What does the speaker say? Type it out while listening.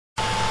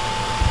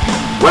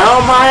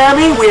Well,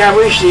 Miami, we have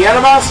reached the end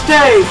of our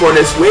stay for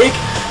this week,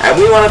 and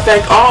we want to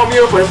thank all of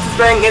you for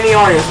participating in the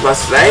audience with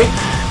us today.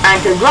 And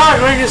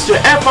congratulations to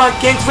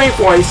F1 Kingsley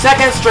for a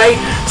second straight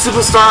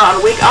Superstar on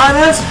Week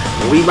Honors.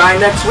 We'll be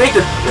back next week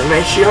to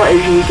make sure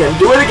he can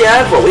do it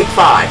again for Week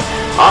 5.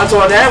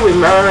 Until then,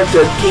 remember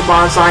to keep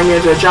on signing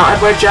into the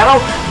ChaoEmperor channel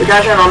to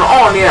catch up on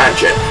all the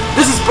action.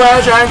 This is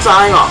Brad Giant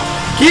signing off.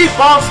 Keep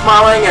on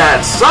smiling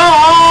and so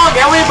long,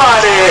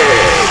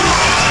 everybody!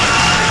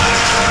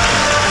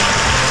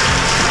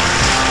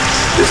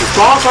 This is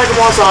Paul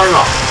Psychomore signing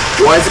off.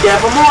 Join us again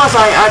for more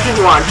exciting action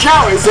on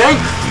Chao Racing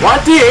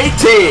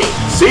 2018.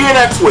 See you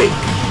next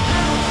week.